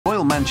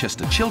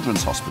Manchester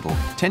Children's Hospital,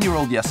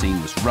 10-year-old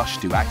Yasin was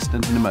rushed to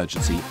accident and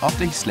emergency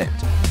after he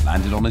slipped and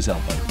landed on his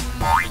elbow.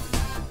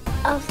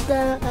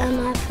 After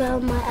I fell,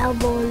 my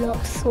elbow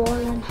looked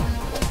swollen.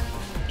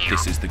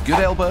 This is the good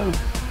elbow,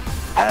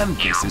 and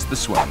this is the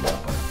swollen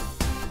elbow.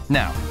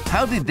 Now,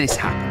 how did this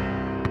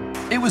happen?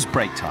 It was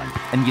break time,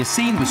 and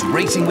Yasin was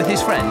racing with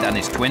his friend and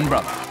his twin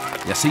brother.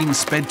 Yasin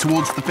sped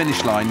towards the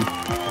finish line.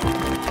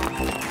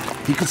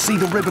 He could see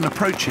the ribbon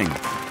approaching.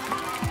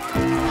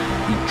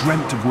 He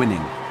dreamt of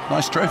winning.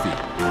 Nice trophy,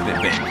 a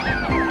bit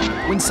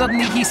big. When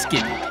suddenly he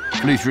skidded,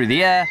 flew through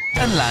the air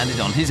and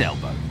landed on his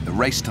elbow. The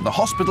race to the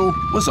hospital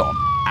was on.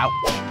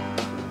 Ouch.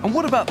 And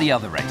what about the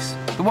other race?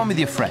 The one with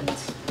your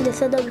friends? They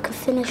said that we could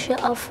finish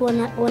it off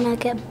when I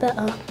get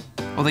better.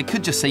 Well, they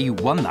could just say you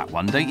won that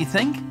one, don't you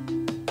think?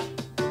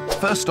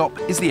 First stop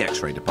is the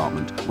X-ray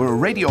department, where a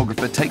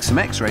radiographer takes some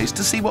X-rays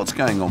to see what's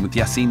going on with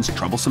Yasin's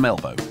troublesome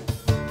elbow.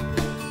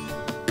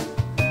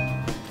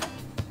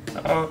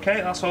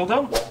 OK, that's all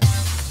done.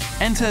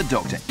 Enter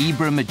Dr.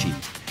 Ibra Majid.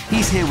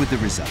 He's here with the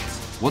results.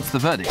 What's the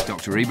verdict,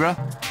 Dr. Ibra?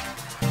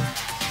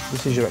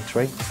 This is your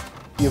X-ray.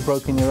 You've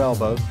broken your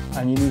elbow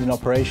and you need an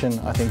operation,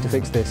 I think, to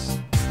fix this.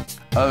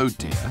 Oh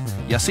dear.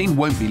 Yasin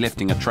won't be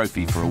lifting a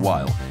trophy for a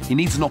while. He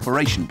needs an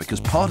operation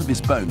because part of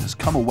his bone has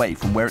come away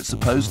from where it's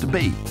supposed to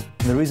be.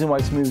 And the reason why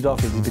it's moved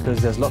off is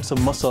because there's lots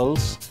of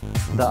muscles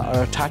that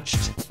are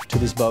attached to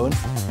this bone,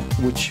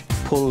 which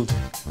pulled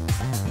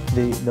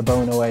the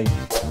bone away.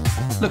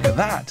 Look at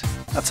that.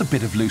 That's a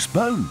bit of loose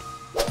bone.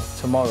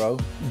 Tomorrow,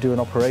 do an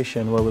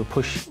operation where we'll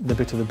push the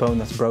bit of the bone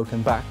that's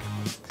broken back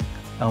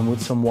and with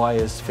some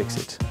wires fix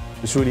it.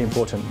 It's really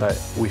important that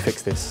we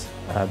fix this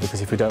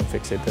because if we don't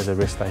fix it, there's a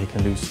risk that he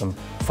can lose some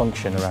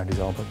function around his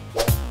elbow.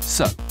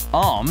 So,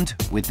 armed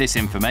with this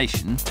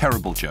information...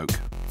 Terrible joke.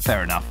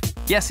 Fair enough.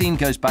 Yasin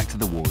goes back to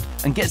the ward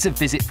and gets a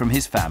visit from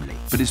his family.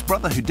 But his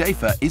brother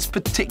Hudayfa is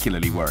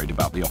particularly worried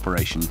about the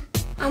operation.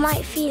 I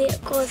might feel it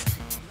because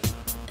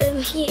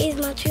he is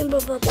my twin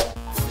brother.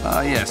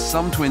 Ah yes,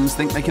 some twins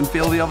think they can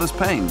feel the other's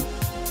pain.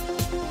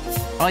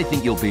 I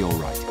think you'll be all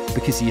right,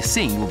 because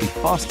Yasin will be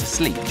fast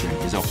asleep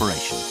during his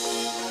operation.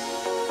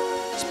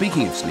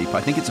 Speaking of sleep,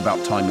 I think it's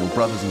about time your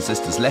brothers and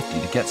sisters left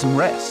you to get some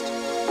rest.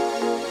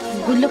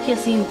 Good luck,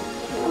 Yasin.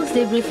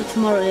 Stay brave for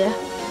tomorrow, yeah?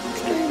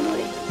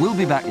 We'll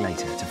be back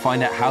later to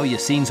find out how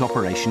Yasin's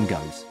operation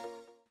goes.